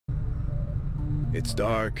It's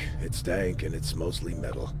dark, it's dank, and it's mostly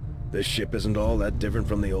metal. This ship isn't all that different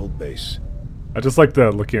from the old base. I just like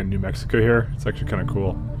the looking at New Mexico here. It's actually kind of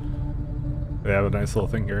cool. They have a nice little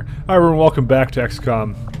thing here. Hi everyone, welcome back to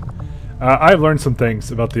XCOM. I've learned some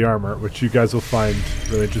things about the armor, which you guys will find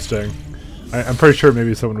really interesting. I'm pretty sure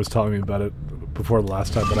maybe someone was telling me about it before the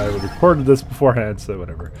last time, but I recorded this beforehand, so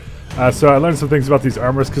whatever. So I learned some things about these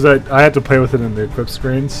armors, because I had to play with it in the equip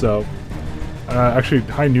screen, so... actually,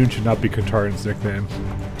 High Noon should not be Katarn's nickname.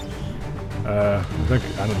 I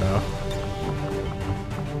don't know.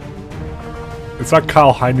 It's not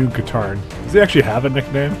High Noon Katarn. Does he actually have a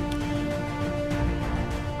nickname?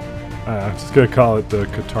 I'm just gonna call it the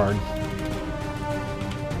Katarn.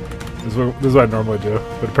 This is what I normally do,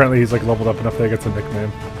 but apparently he's like leveled up enough that he gets a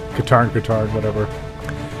nickname. Katarn, whatever.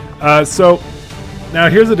 So, now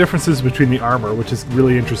here's the differences between the armor, which is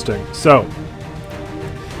really interesting. So,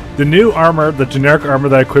 the new armor, the generic armor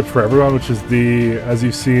that I equipped for everyone, which is the, as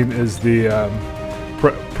you've seen, is the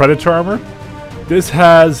Predator armor. This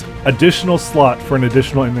has additional slot for an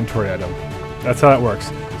additional inventory item. That's how that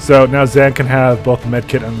works. So now Zan can have both the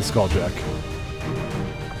medkit and the skulljack.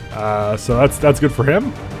 So that's good for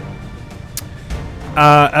him.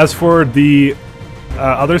 As for the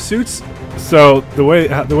other suits, so the way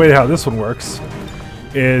how this one works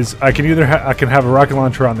is I can either I can have a rocket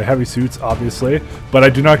launcher on the heavy suits, obviously, but I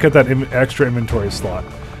do not get that extra inventory slot,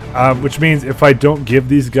 which means if I don't give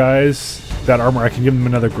these guys that armor, I can give them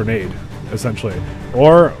another grenade, essentially.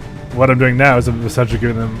 Or what I'm doing now is I'm essentially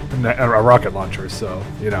giving them a rocket launcher, so,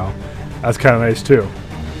 you know, that's kind of nice too.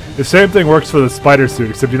 The same thing works for the spider suit,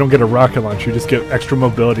 except you don't get a rocket launcher, you just get extra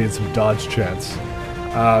mobility and some dodge chance.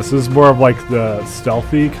 So this is more of like the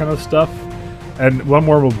stealthy kind of stuff. And one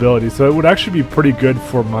more mobility, so it would actually be pretty good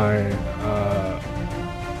for my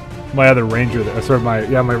my other ranger there. Sorry, my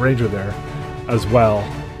ranger there as well,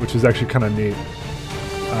 which is actually kind of neat.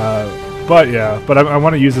 But I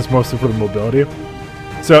want to use this mostly for the mobility.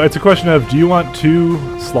 So it's a question of, do you want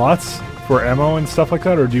 2 slots for ammo and stuff like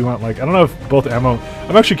that, or do you want, like, I don't know if both ammo.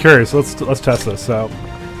 I'm actually curious. So let's test this. So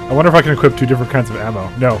I wonder if I can equip 2 different kinds of ammo.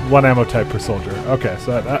 No, 1 ammo type per soldier. Okay,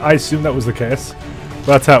 so I assume that was the case, but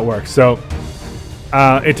that's how it works. So.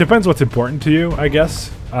 It depends what's important to you, I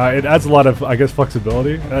guess. It adds a lot of, I guess,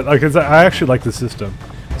 flexibility. I actually like the system.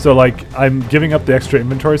 So, like, I'm giving up the extra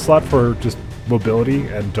inventory slot for just mobility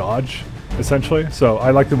and dodge, essentially. So,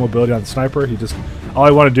 I like the mobility on the sniper. All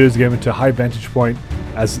I want to do is get him into high vantage point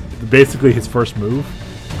as basically his first move.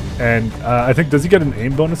 And I think, does he get an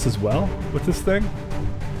aim bonus as well with this thing?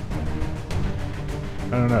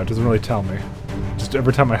 I don't know. It doesn't really tell me. Just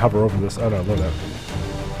every time I hover over this, oh no, load out.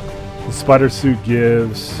 The spider suit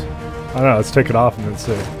gives... I don't know, let's take it off and then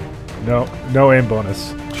see. No aim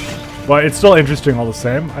bonus. But it's still interesting all the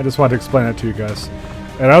same. I just wanted to explain that to you guys.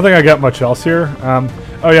 And I don't think I got much else here.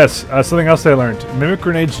 Oh yes, something else I learned. Mimic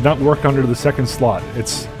grenades do not work under the second slot.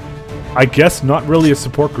 It's, I guess, not really a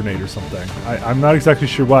support grenade or something. I'm not exactly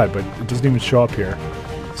sure why, but it doesn't even show up here.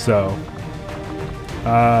 So...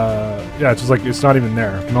 yeah, it's just like, it's not even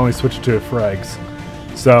there. You can only switch it to frags.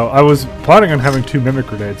 So I was planning on having 2 mimic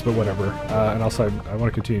grenades, but whatever. And also, I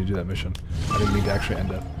want to continue to do that mission. I didn't mean to actually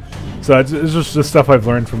end it. So it's just stuff I've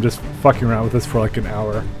learned from just fucking around with this for like an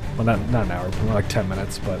hour. Well, not an hour, but more like 10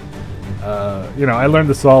 minutes. But you know, I learned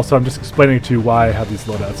this all, so I'm just explaining to you why I have these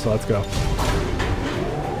loadouts. So let's go.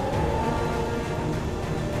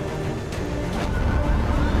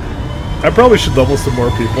 I probably should level some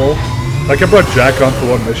more people. Like I brought Jack on for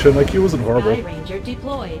one mission. Like he wasn't horrible. Ranger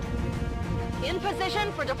deployed. In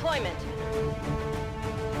position for deployment.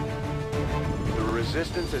 The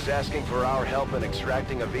Resistance is asking for our help in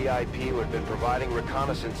extracting a VIP who had been providing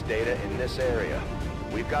reconnaissance data in this area.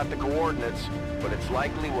 We've got the coordinates, but it's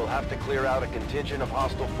likely we'll have to clear out a contingent of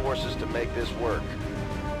hostile forces to make this work.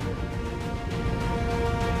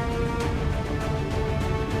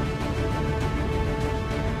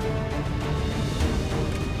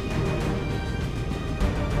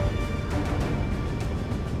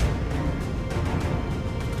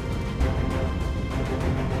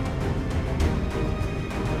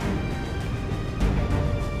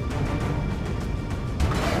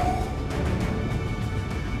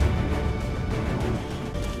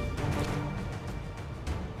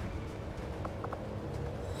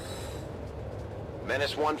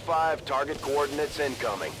 Menace 1-5, target coordinates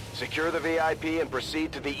incoming. Secure the VIP and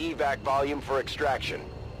proceed to the evac volume for extraction.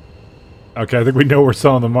 Okay, I think we know where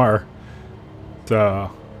some of them are. So...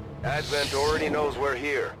 Advent already knows we're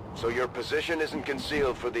here, so your position isn't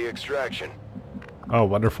concealed for the extraction. Oh,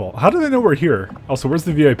 wonderful. How do they know we're here? Also, where's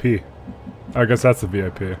the VIP? I guess that's the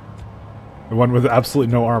VIP. The one with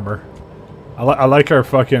absolutely no armor. I like our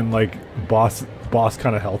fucking, like, boss boss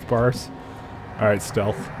kind of health bars. All right,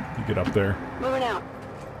 stealth. You get up there. Moving out.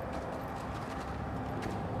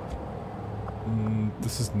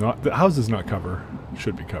 This is not. How is this not cover?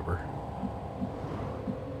 Should be cover.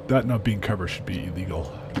 That not being cover should be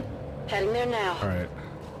illegal. Heading there now. All right.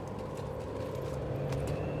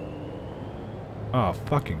 Oh,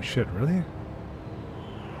 fucking shit, really?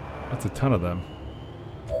 That's a ton of them.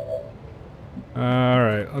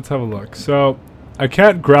 Alright, let's have a look. So, I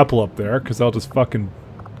can't grapple up there, because I'll just fucking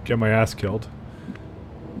get my ass killed.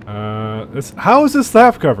 How is this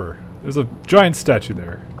half cover? There's a giant statue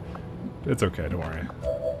there. It's okay, don't worry.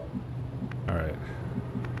 Alright.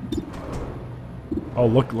 Oh,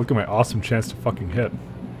 look at my awesome chance to fucking hit.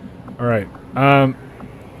 Alright, I'm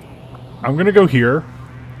gonna go here.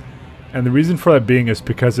 And the reason for that being is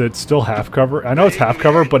because it's still half cover. I know it's half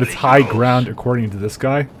cover, but it's high ground according to this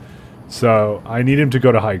guy. So I need him to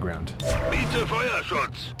go to high ground.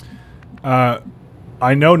 I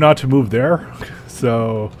know not to move there,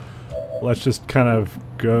 so let's just kind of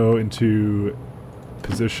go into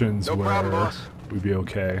positions where we'd be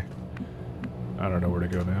okay. I don't know where to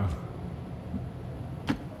go now.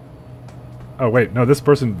 Oh wait, no, this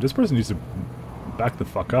person needs to back the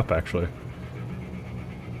fuck up actually.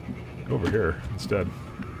 Over here instead.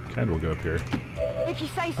 Kind will go up here. If you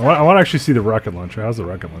say so. I want to actually see the rocket launcher. How's the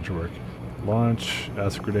rocket launcher work? Launch,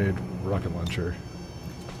 acid grenade, rocket launcher.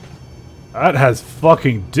 That has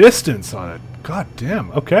fucking distance on it. God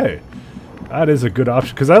damn. Okay, that is a good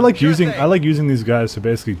option because I like using these guys to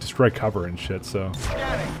basically destroy cover and shit. So.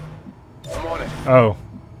 Oh,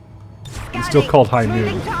 it's still called high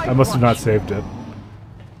noon. I must have not saved it.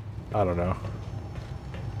 I don't know.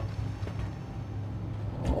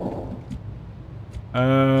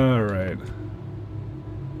 Alright.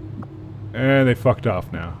 And they fucked off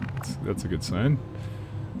now. That's a good sign.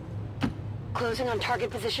 Closing on target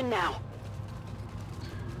position now.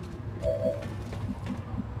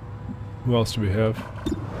 Who else do we have?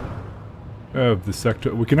 Oh, the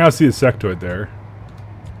sectoid. We can now see the sectoid there.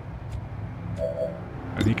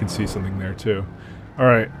 And he can see something there too.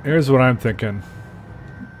 Alright, here's what I'm thinking.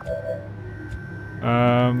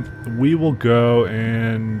 We will go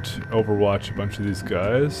and overwatch a bunch of these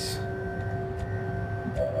guys.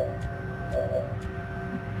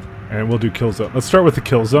 And we'll do kill zone. Let's start with the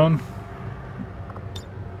kill zone.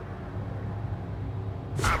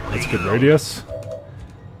 That's good radius.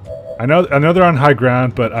 I know they're on high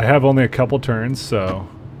ground, but I have only a couple turns, so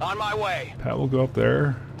On my way. Pat will go up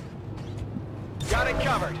there. Got it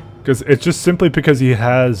covered. Because it's just simply because he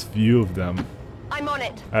has view of them. I'm on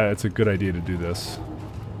it. It's a good idea to do this.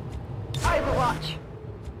 Overwatch.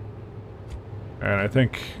 And I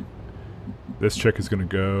think this chick is gonna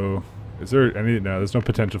go. Is there any? No, there's no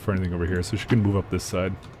potential for anything over here, so she can move up this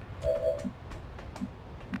side.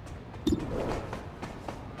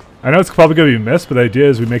 I know it's probably gonna be missed, but the idea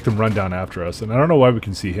is we make them run down after us, and I don't know why we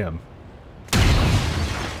can see him.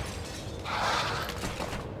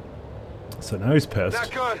 So now he's pissed.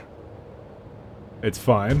 Not good. It's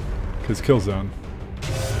fine, because kill zone.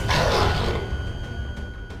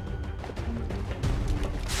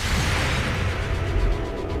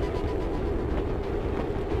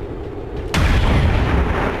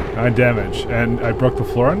 Nine damage, and I broke the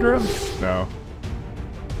floor under him? No.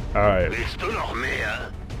 Alright.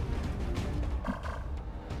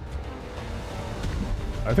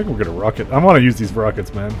 I think we're gonna rocket. I want to use these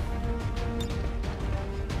rockets, man.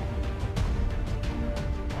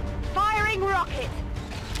 Firing rocket.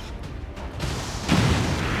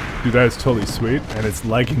 Dude, that is totally sweet, and it's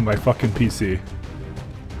lagging my fucking PC.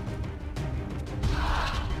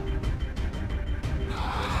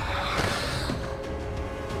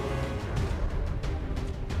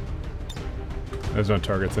 There's no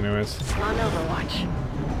targets anyways. On Overwatch.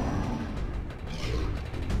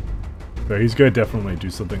 So he's gonna definitely do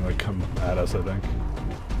something like come at us, I think.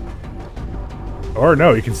 Or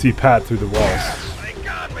no, he can see Pat through the walls. They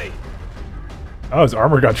got me. Oh, his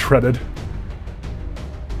armor got shredded.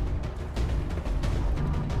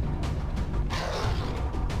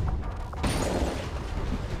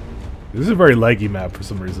 This is a very laggy map for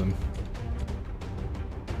some reason.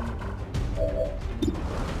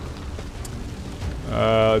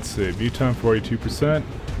 Let's see, view time 42%.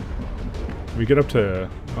 We get up to,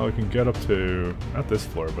 oh, we can get up to, not this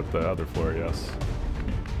floor, but the other floor, yes.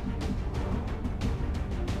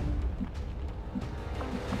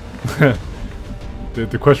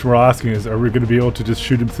 The question we're asking is, are we going to be able to just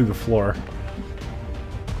shoot him through the floor?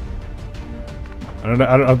 I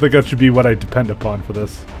don't think that should be what I depend upon for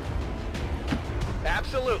this.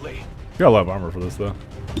 Absolutely. Got a lot of armor for this, though.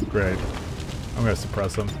 Great. I'm going to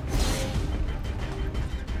suppress him.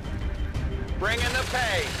 Bring in the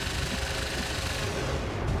pay.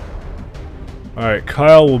 Alright,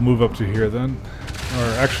 Kyle will move up to here then. Or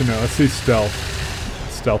actually no, let's see stealth.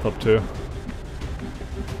 Stealth up to.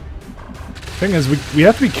 Thing is, we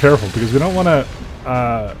have to be careful because we don't want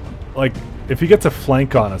to, like, if he gets a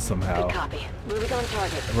flank on us somehow, Good copy. Moving on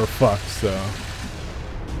target. we're fucked, so.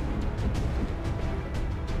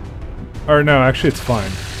 Or no, actually it's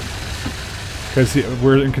fine. Because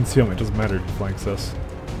we're in concealment, it doesn't matter if he flanks us.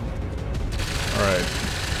 Alright.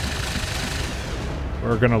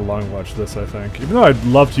 We're gonna long watch this, I think. Even though I'd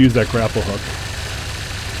love to use that grapple hook.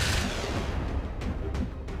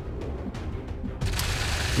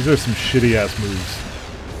 These are some shitty ass moves.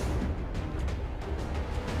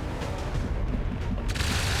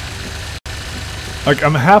 Like,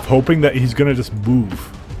 I'm half hoping that he's gonna just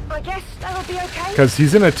move. I guess that'll be okay. Because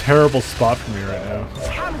he's in a terrible spot for me right now.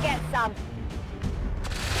 Come get some.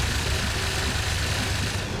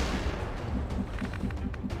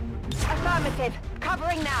 Affirmative.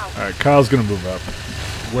 Covering now. Alright, Kyle's gonna move up.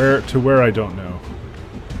 Where I don't know.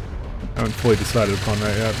 I haven't fully decided upon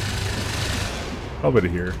that yet. Probably to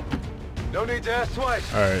here. No need to ask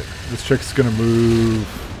twice. Alright, this chick's gonna move.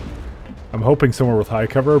 I'm hoping somewhere with high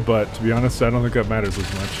cover, but to be honest, I don't think that matters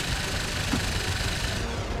as much.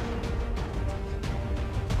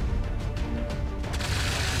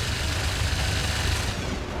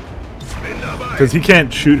 Because he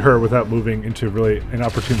can't shoot her without moving into really an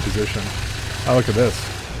opportune position. Oh, look at this.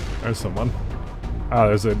 There's someone. Oh,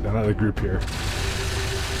 there's another group here.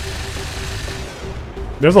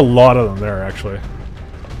 There's a lot of them there, actually.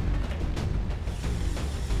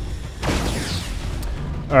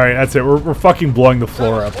 Alright, that's it. We're fucking blowing the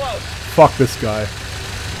floor up. Fuck this guy.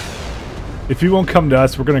 If he won't come to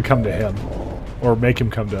us, we're gonna come to him. Or make him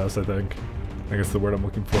come to us, I think. I think that's the word I'm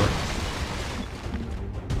looking for.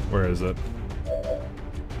 Where is it?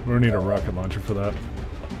 We don't need a rocket launcher for that.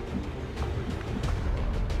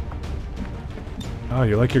 Oh,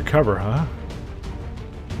 you like your cover, huh?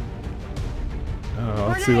 Oh,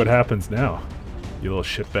 let's see what happens now. You little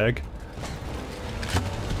shitbag.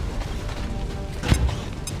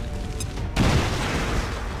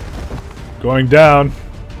 Going down.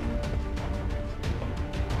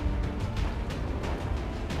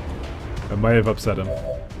 I might have upset him.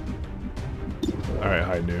 Alright,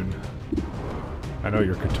 high noon. I know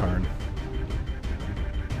you're Katarn.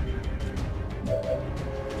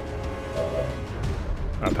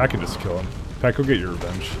 Pack can just kill him. Pack, go get your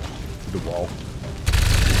revenge. The wall.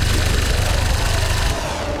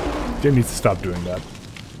 Jim needs to stop doing that.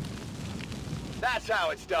 That's how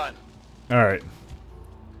it's done. Alright.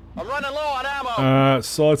 I'm running low on ammo.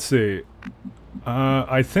 So let's see.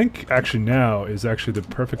 I think actually now is actually the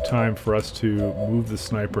perfect time for us to move the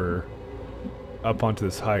sniper up onto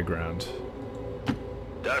this high ground.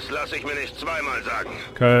 Das lasse ich mir nicht zweimal sagen.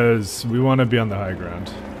 Because we want to be on the high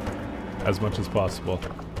ground as much as possible.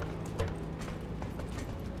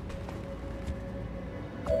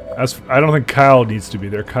 I don't think Kyle needs to be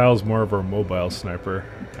there. Kyle's more of our mobile sniper,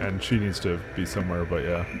 and she needs to be somewhere, but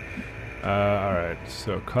yeah. Alright,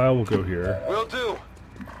 so Kyle will go here. Will do.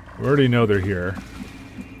 We already know they're here.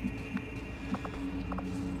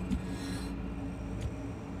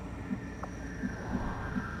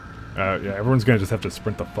 Yeah, everyone's gonna just have to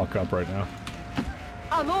sprint the fuck up right now.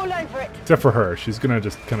 I'm all over it. Except for her. She's gonna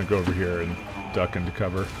just kind of go over here and duck into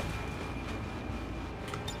cover.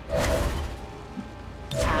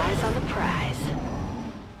 Eyes on the prize.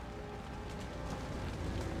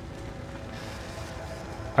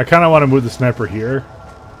 I kind of want to move the sniper here.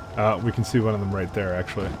 We can see one of them right there,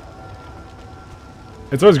 actually.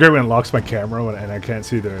 It's always great when it locks my camera and I can't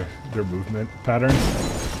see their movement patterns.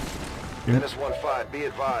 Menace 1-5, be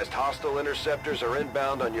advised, hostile interceptors are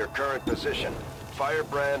inbound on your current position.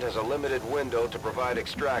 Firebrand has a limited window to provide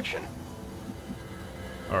extraction.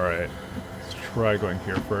 Alright. Let's try going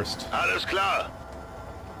here first. Alles klar.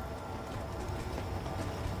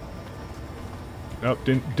 Nope,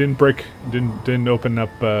 didn't open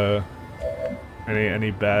up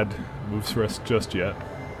any bad moves for us just yet.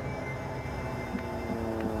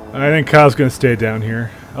 I think Kyle's gonna stay down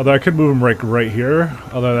here. Although I could move him right here.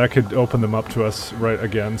 Although that could open them up to us right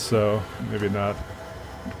again, so maybe not.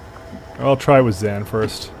 I'll try with Zan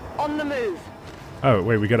first. On the move. Oh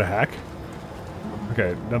wait, we got a hack?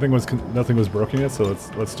 Okay, nothing was broken yet, so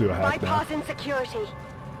let's do a hack now. Bypass in security.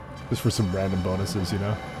 Just for some random bonuses, you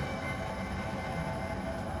know?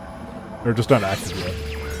 They're just not active yet.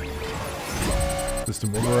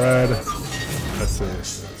 System override. Let's see.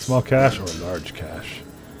 Small cache or large cache?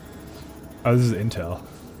 Oh, this is intel.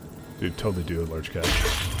 Dude, totally do a large cache.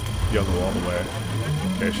 Yellow all the way.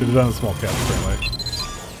 Okay, should have done the small cache apparently.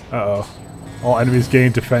 Uh-oh. All enemies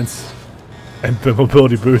gain defense and the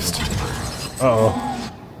mobility boost.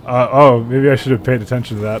 Uh-oh. Oh, maybe I should have paid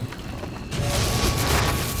attention to that.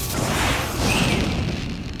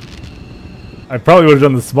 I probably would have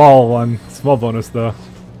done the small one. Small bonus, though.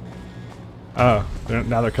 Oh,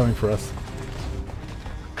 now they're coming for us.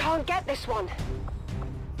 Can't get this one.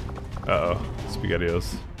 Uh-oh.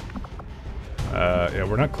 SpaghettiOs. Yeah,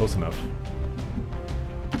 we're not close enough.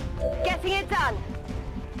 Getting it done.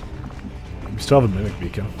 We still have a mimic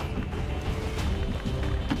beacon.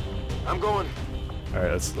 I'm going. All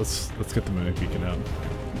right, let's get the mimic beacon out.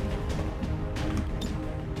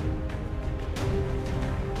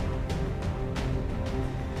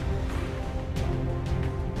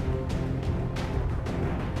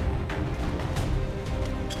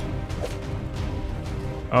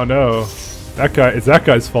 Oh no, it's that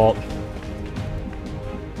guy's fault.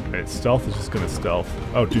 Okay, stealth is just gonna stealth.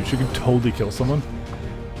 Oh dude, she can totally kill someone.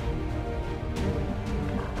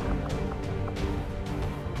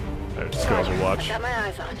 Alright, just go Overwatch. Got my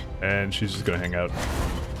eyes on. And she's just gonna hang out.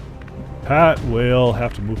 Pat will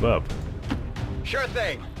have to move up. Sure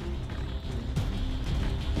thing.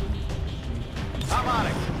 I'm on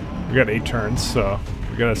it. We got 8 turns, so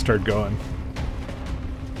we gotta start going.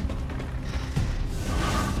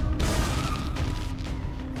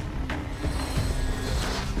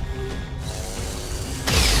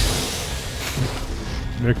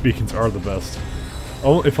 Mimic beacons are the best.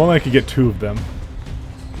 Oh, if only I could get 2 of them.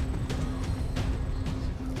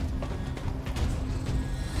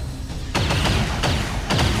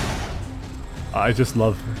 I just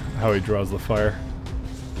love how he draws the fire.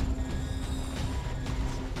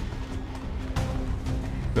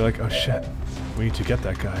 They're like, oh shit, we need to get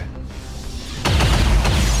that guy.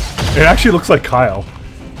 It actually looks like Kyle.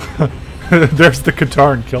 There's the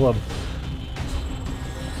Katarn, kill him.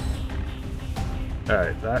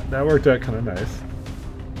 Alright, that worked out kind of nice.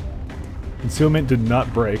 Concealment did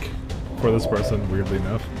not break for this person, weirdly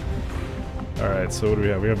enough. Alright, so what do we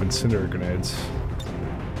have? We have incendiary grenades.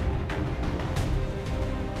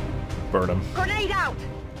 Burn them. Grenade out.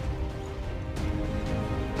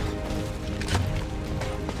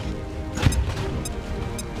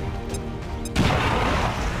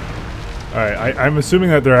 Alright, I'm assuming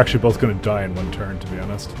that they're actually both going to die in one turn, to be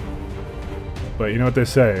honest. But you know what they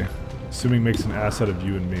say? Assuming makes an ass out of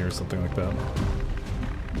you and me, or something like that.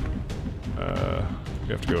 We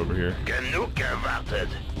have to go over here. Genug gewartet.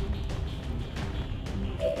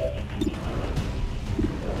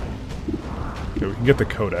 Okay, we can get the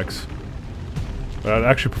Codex. But I'd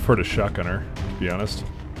actually prefer to shotgun her, to be honest.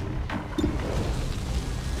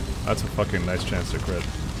 That's a fucking nice chance to crit.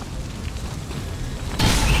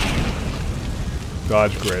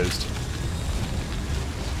 Dodge grazed.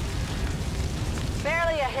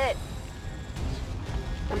 Barely a hit.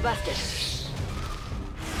 I'm busted.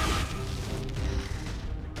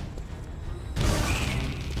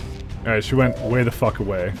 Alright, she went way the fuck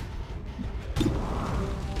away.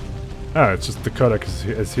 Oh, it's just the Codex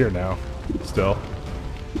is here now. Still.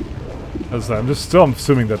 I'm still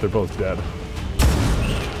assuming that they're both dead.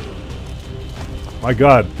 My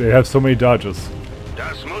god, they have so many dodges.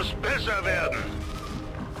 Das muss besser werden.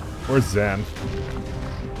 Where's Zan?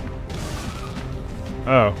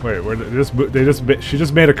 Oh, wait, she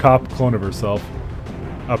just made a cop clone of herself.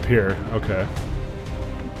 Up here, okay.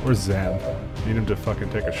 Where's Zan? Need him to fucking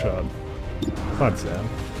take a shot. It's not Zan.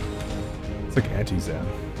 It's like anti-Zan.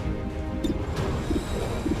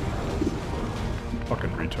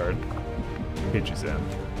 Fucking retard. Hate you, Zan.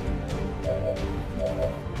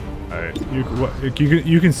 Alright,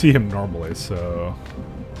 you can see him normally, so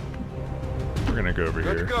we're gonna go over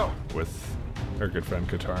here with our good friend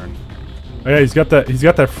Katarn. Oh yeah, he's got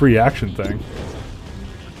that free action thing.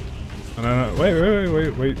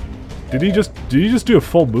 Wait. Did he just do a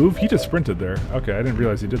full move? He just sprinted there. Okay, I didn't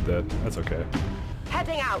realize he did that. That's okay.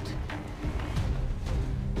 Heading out.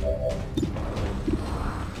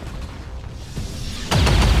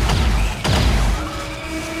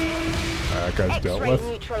 That guy's dealt X-ray with.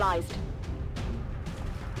 neutralized.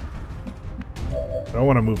 I don't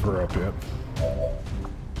want to move her up yet.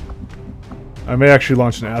 I may actually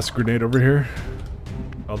launch an acid grenade over here.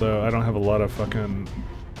 Although I don't have a lot of fucking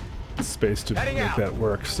space to make that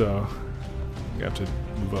work, so you have to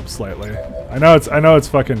move up slightly. I know it's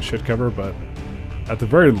fucking shit cover, but at the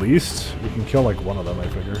very least we can kill like one of them, I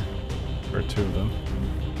figure. Or 2 of them.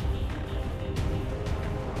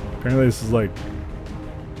 Apparently this is like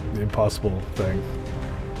the impossible thing.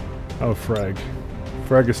 Oh, frag.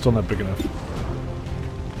 Frag is still not big enough.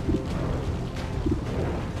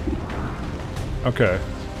 Okay,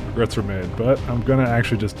 regrets were made, but I'm gonna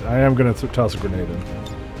actually I am gonna toss a grenade in.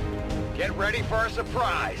 Get ready for a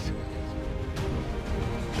surprise.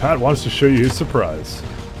 Pat wants to show you his surprise.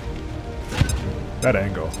 That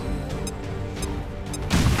angle.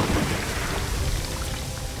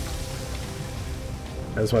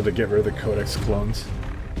 I just wanted to get rid of the Codex clones.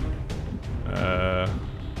 No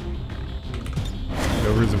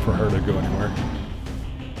reason for her to go anywhere.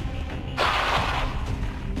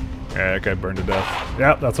 Yeah, that guy burned to death.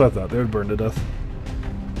 Yeah, that's what I thought. They would burn to death.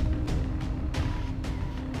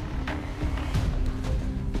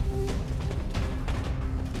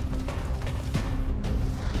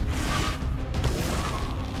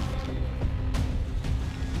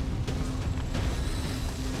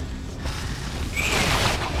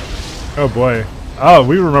 Oh boy. Oh,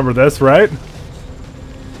 we remember this, right?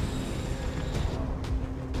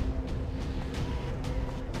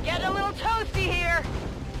 Get a little toasty here.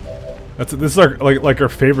 This is like our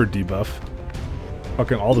favorite debuff.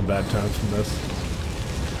 Fucking all the bad times from this.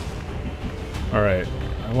 Alright.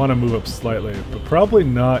 I want to move up slightly, but probably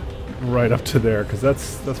not right up to there, because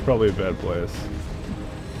that's probably a bad place.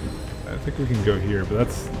 I think we can go here, but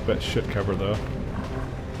that's shit cover though.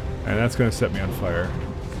 And that's gonna set me on fire.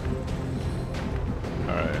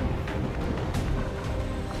 Alright.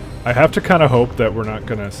 I have to kind of hope that we're not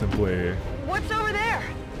gonna simply What's over there?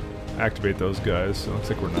 activate those guys. It looks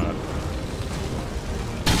like we're not.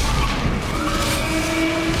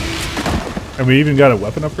 And we even got a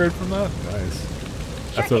weapon upgrade from that? Nice.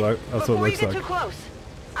 That's what it looks Before you get like. too close.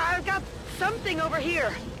 I've got something over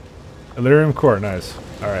here. Elerium core, nice.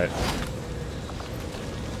 Alright.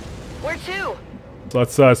 Where to? So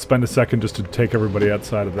let's spend a second just to take everybody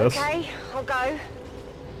outside of this. Okay, I'll go.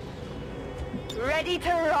 Ready to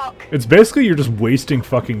rock. It's basically you're just wasting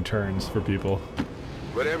fucking turns for people.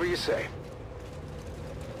 Whatever you say.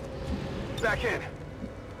 Back in.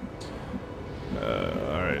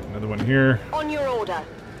 Alright, another one here. On your order.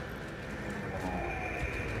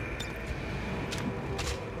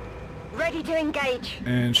 Ready to engage.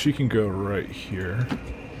 And she can go right here.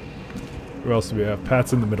 Who else do we have?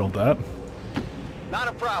 Pat's in the middle of that. Not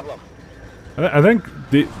a problem. I think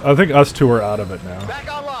us two are out of it now.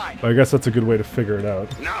 Back online. But I guess that's a good way to figure it out.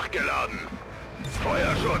 Nachgeladen.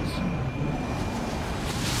 Feuerschutz.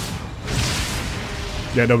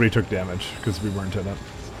 Yeah, nobody took damage because we weren't in it.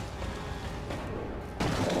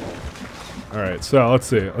 Alright, so let's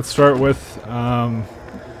see. Let's start with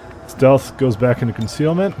stealth goes back into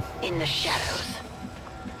concealment. In the shadows.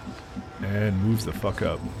 And moves the fuck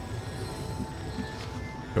up.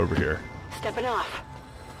 Over here. Stepping off.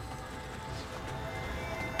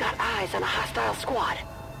 Got eyes on a hostile squad.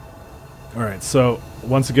 Alright, so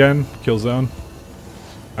once again, kill zone.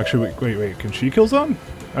 Actually, wait, can she kill zone?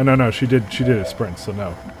 Oh, no, she did a sprint, so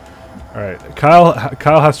no. Alright, Kyle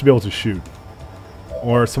has to be able to shoot.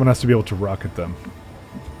 Or someone has to be able to rocket them.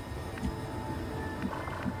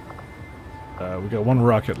 We got one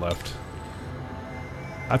rocket left.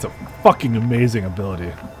 That's a fucking amazing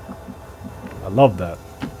ability. I love that.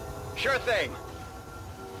 Sure thing.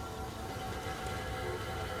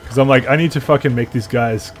 Because I'm like, I need to fucking make these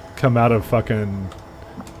guys come out of fucking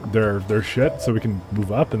their shit so we can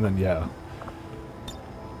move up, and then yeah.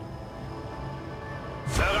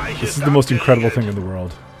 This is the most incredible thing in the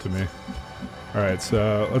world to me. Alright,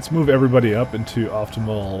 so let's move everybody up into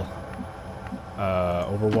optimal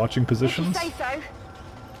overwatching positions. Say so.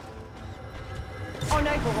 On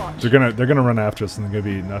Overwatch. They're gonna run after us and they're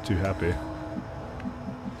gonna be not too happy.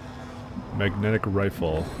 Magnetic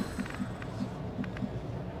rifle.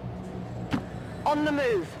 On the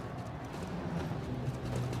move.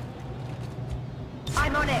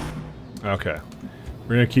 I'm on it. Okay.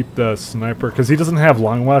 We're gonna keep the sniper because he doesn't have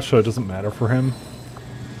long watch, so it doesn't matter for him.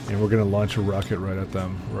 And we're gonna launch a rocket right at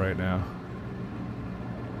them right now.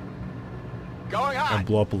 Going hot. And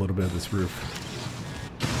blow up a little bit of this roof.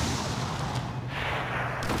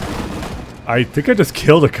 I think I just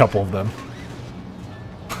killed a couple of them.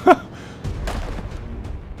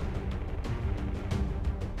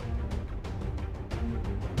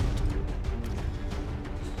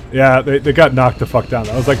 Yeah, they got knocked the fuck down.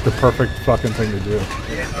 That was like the perfect fucking thing to do.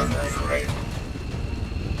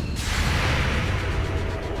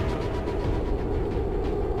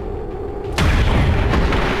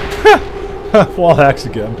 Wall hacks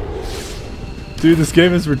again. Dude, this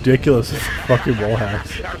game is ridiculous. Fucking wall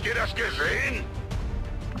hacks. Habt ihr das gesehen?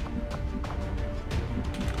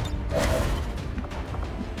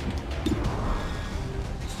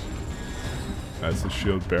 That's the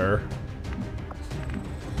shield bearer.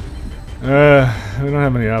 We don't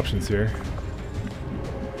have many options here.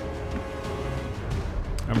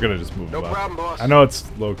 I'm gonna just move No up. problem, boss. I know it's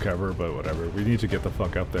low cover, but whatever. We need to get the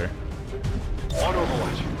fuck up there. On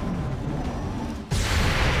Overwatch.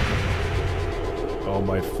 Oh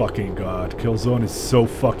my fucking god. Killzone is so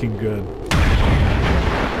fucking good.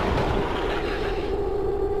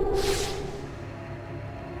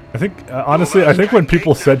 I think, honestly, I think when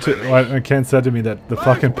people said to, when Ken said to me that the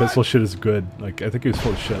fucking pistol shit is good, like, I think he was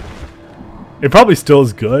full of shit. It probably still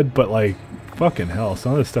is good, but like, fucking hell,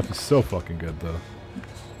 some of this stuff is so fucking good though.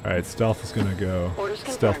 Alright, stealth is gonna go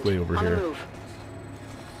stealthily over here.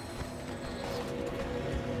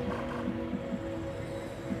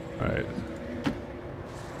 Alright.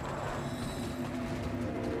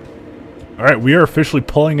 Alright, we are officially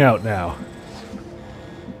pulling out now.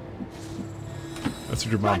 That's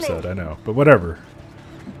what your mom said, I know. But whatever.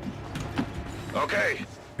 Okay.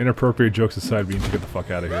 Inappropriate jokes aside, we need to get the fuck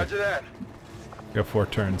out of here. Roger that. Got 4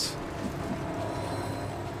 turns.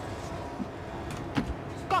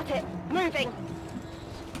 Got it. Moving.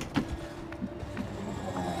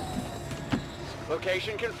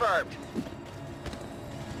 Location confirmed.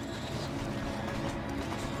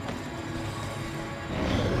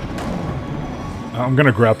 I'm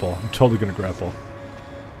gonna grapple. I'm totally gonna grapple.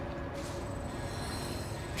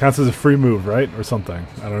 Counts as a free move, right? Or something.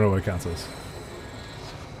 I don't know what it counts as.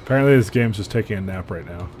 Apparently this game's just taking a nap right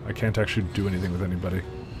now. I can't actually do anything with anybody.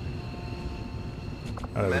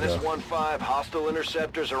 There Menace 1-5, hostile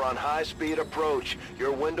interceptors are on high-speed approach.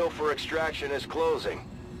 Your window for extraction is closing.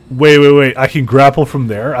 Wait. I can grapple from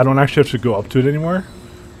there? I don't actually have to go up to it anymore?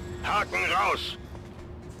 Haken raus.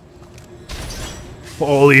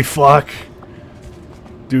 Holy fuck.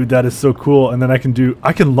 Dude, that is so cool. And then I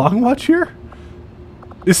can long watch here?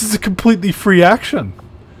 This is a completely free action.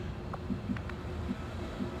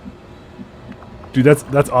 Dude,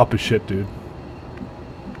 that's op as shit, dude.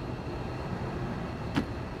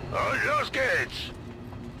 Los geht's.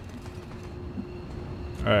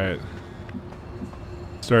 Alright.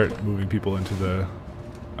 Start moving people into the...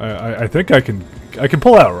 I think I can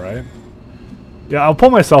pull out, right? Yeah, I'll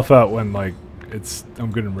pull myself out when, like,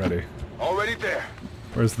 I'm good and ready. Already there.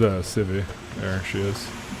 Where's the civvy? There she is.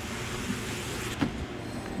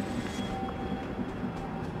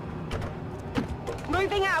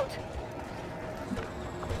 Moving out.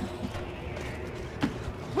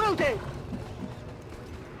 Will do.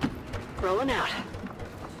 Rolling out.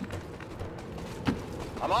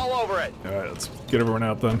 I'm all over it. Alright, let's get everyone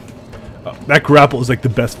out then. That grapple is like the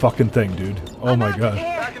best fucking thing, dude. Oh my god.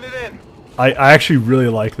 Backing it in. I actually really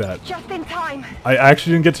like that. Just in time. I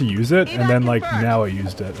actually didn't get to use it, and then like now I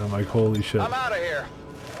used it. I'm like, holy shit. I'm out of here.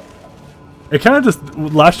 It kind of just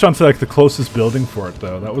latched onto like the closest building for it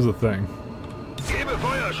though. That was the thing. Gebe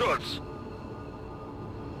Feuerschutz.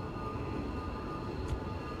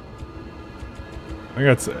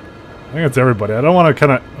 I think that's everybody. I don't want to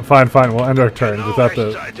kind of fine. We'll end our turn without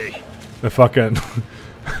the fucking.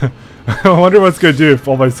 I wonder what's gonna do if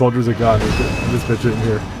all my soldiers are gone. This bitch in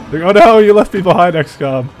here. Like, oh no, you left me behind,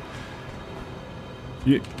 XCOM.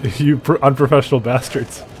 You unprofessional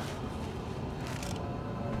bastards.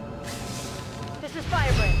 This is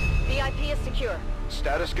Firebrand. VIP is secure.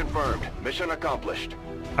 Status confirmed. Mission accomplished.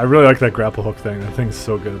 I really like that grapple hook thing. That thing's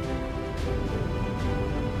so good.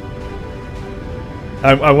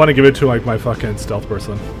 I want to give it to like my fucking stealth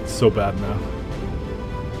person. It's so bad now.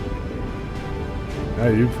 Yeah,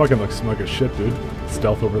 you fucking look smug as shit, dude.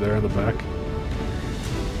 Stealth over there in the back.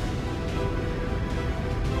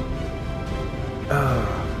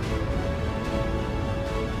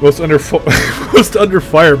 Most under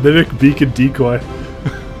fire, mimic, beacon, decoy.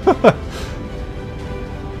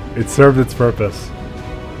 It served its purpose.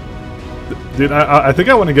 Dude, I think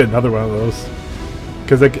I want to get another one of those.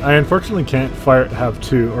 Because I unfortunately can't have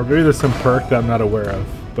 2, or maybe there's some perk that I'm not aware of,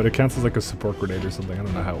 but it counts as like a support grenade or something. I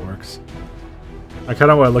don't know how it works. I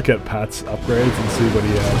kind of want to look at Pat's upgrades and see what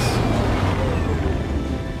he has.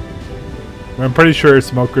 I'm pretty sure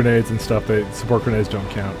smoke grenades and stuff, support grenades don't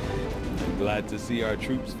count. Glad to see our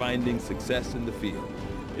troops finding success in the field.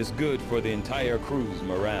 It's good for the entire crew's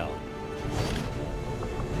morale.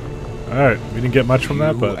 Alright, we didn't get much from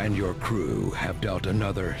that, but... You and your crew have dealt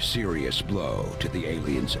another serious blow to the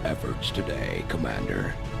aliens' efforts today,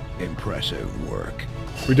 Commander. Impressive work.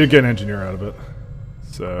 We did get an engineer out of it.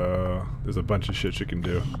 So, there's a bunch of shit you can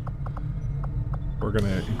do. We're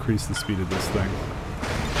gonna increase the speed of this thing.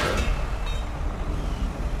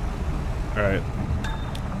 Alright.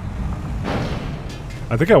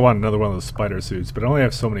 I think I want another one of those spider suits, but I only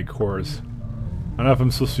have so many cores. I don't know if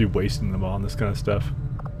I'm supposed to be wasting them all on this kind of stuff.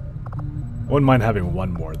 I wouldn't mind having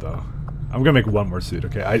one more, though. I'm gonna make one more suit,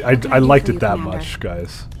 okay? I liked it that much,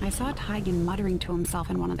 guys. I saw Tygan muttering to himself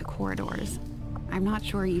in one of the corridors. I'm not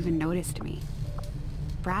sure he even noticed me.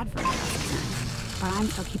 Bradford doesn't, but I'm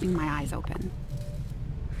still keeping my eyes open.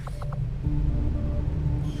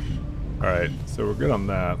 Alright, so we're good on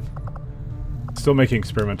that. Still making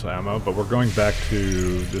experimental ammo, but we're going back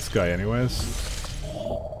to this guy anyways.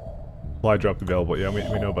 Supply drop available. Yeah, we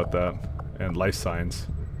know about that. And life signs.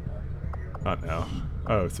 Not now.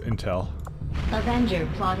 Oh, it's intel. Avenger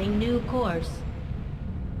plotting new course.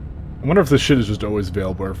 I wonder if this shit is just always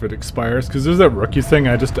available or if it expires. Because there's that rookies thing.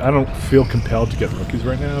 I don't feel compelled to get rookies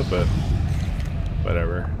right now, but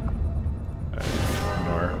whatever.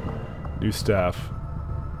 Ignore. New staff.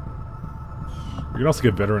 You can also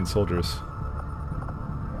get veteran soldiers.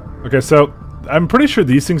 Okay, so I'm pretty sure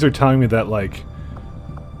these things are telling me that like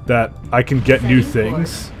that I can get new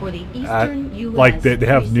things. For the At, Eastern US like they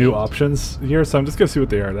have new precinct. options here, so I'm just gonna see what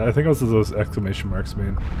they are. I think those exclamation marks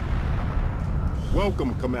mean.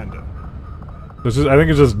 Welcome, Commander. There's just, I think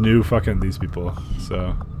it's just new fucking these people.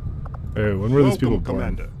 So, hey, when were these people born?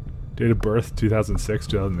 Commander. Date of birth 2006,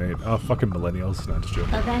 2008. Oh, fucking millennials. Not just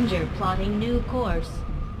joking. Avenger plotting new course.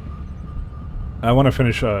 I want to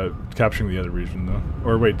finish capturing the other region though.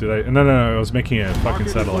 Or wait, did I? No, I was making a fucking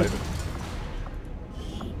satellite.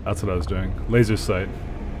 That's what I was doing. Laser sight.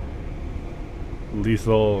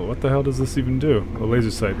 Lethal. What the hell does this even do? A laser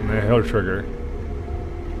sight and a hail trigger.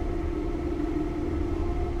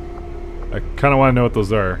 I kind of want to know what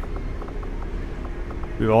those are.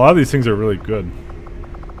 Dude, a lot of these things are really good.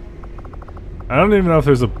 I don't even know if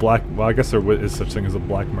there's a black... Well, I guess there is such thing as a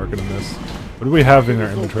black market in this. What do we have in our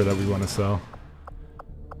inventory that we want to sell?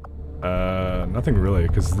 Nothing really,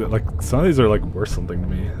 because like some of these are like worth something to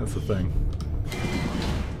me. That's the thing.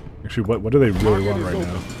 Actually, what do they really want right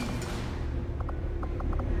now?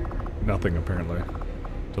 Nothing, apparently.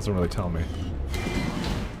 Doesn't really tell me.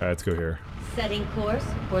 Alright, let's go here. Setting course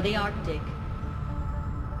for the Arctic.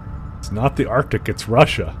 It's not the Arctic, it's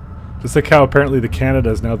Russia. Just like how apparently the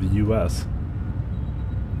Canada is now the US.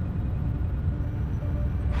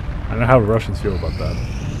 I don't know how Russians feel about that.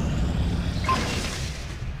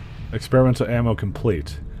 Experimental ammo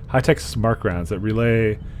complete. High-tech smart rounds that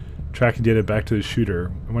relay tracking data back to the shooter.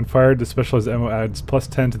 And when fired, the specialized ammo adds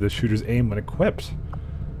 +10 to the shooter's aim when equipped.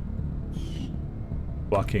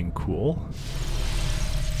 Fucking cool.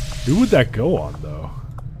 Who would that go on, though?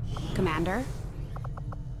 Commander?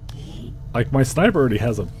 Like, my sniper already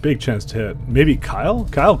has a big chance to hit. Maybe Kyle?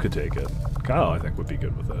 Kyle could take it. Kyle, I think, would be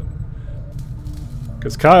good with it.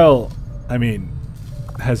 Because Kyle, I mean,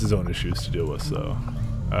 has his own issues to deal with, so...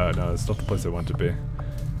 no, it's not the place I want to be. I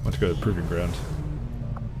want to go to the Proving Ground.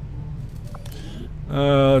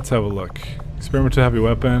 Let's have a look. Experimental heavy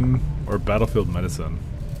weapon or battlefield medicine.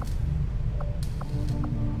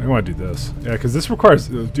 I want to do this. Yeah, because this requires...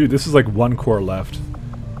 Dude, this is like 1 core left.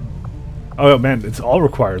 Oh, man, it all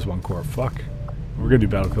requires 1 core. Fuck. We're going to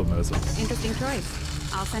do battlefield medicine. Interesting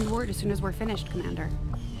choice. I'll send word as soon as we're finished, Commander.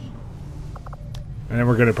 And then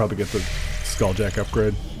we're going to probably get the Skulljack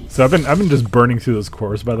upgrade. So I've been just burning through those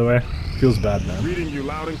cores, by the way. Feels bad, man. Reading you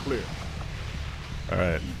loud and clear.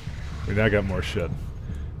 Alright. We now got more shit.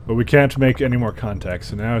 But we can't make any more contacts,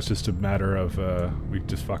 so now it's just a matter of, we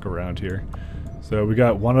just fuck around here. So we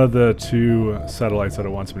got one of the 2 satellites that it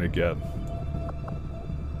wants me to get.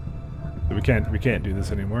 So we can't do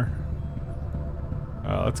this anymore.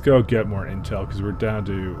 Let's go get more intel, because we're down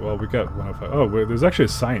to, well, we got 105. Oh, wait, there's actually a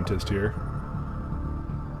scientist here.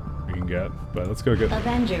 We can get, but let's go get...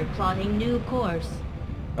 Avenger plotting new course.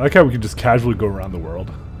 I like how we can just casually go around the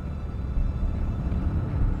world.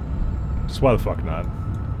 Just why the fuck not?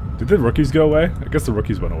 Did the rookies go away? I guess the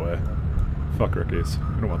rookies went away. Fuck rookies.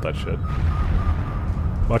 We don't want that shit.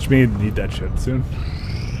 Watch me need that shit soon.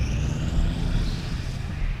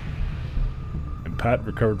 And Pat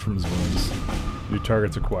recovered from his wounds. New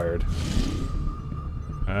targets acquired.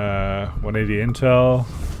 180 intel.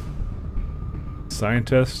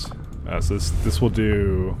 Scientist. So this will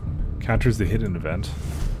do... Counters the hidden event.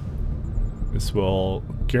 This will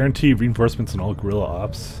guarantee reinforcements on all guerrilla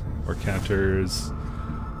ops. Or counters...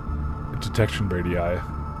 detection radii. I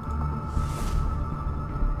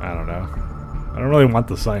don't know. I don't really want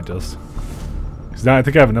the scientist. Because now I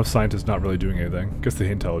think I have enough scientists not really doing anything. Guess the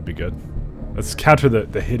intel would be good. Let's counter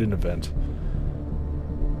the hidden event.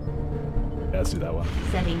 Yeah, let's do that one.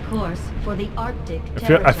 Setting course for the Arctic.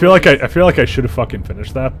 I feel like I should have fucking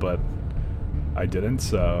finished that, but I didn't.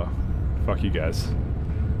 So fuck you guys.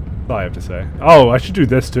 That's all I have to say. Oh, I should do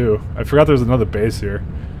this too. I forgot there's another base here.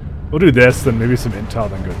 We'll do this, then maybe some intel,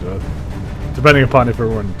 then go do it. Depending upon if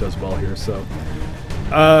everyone does well here, so.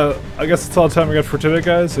 I guess that's all the time we got for today,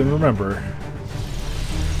 guys, and remember,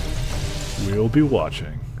 we'll be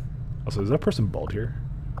watching. Also, is that person bald here?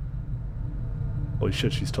 Holy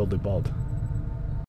shit, she's totally bald.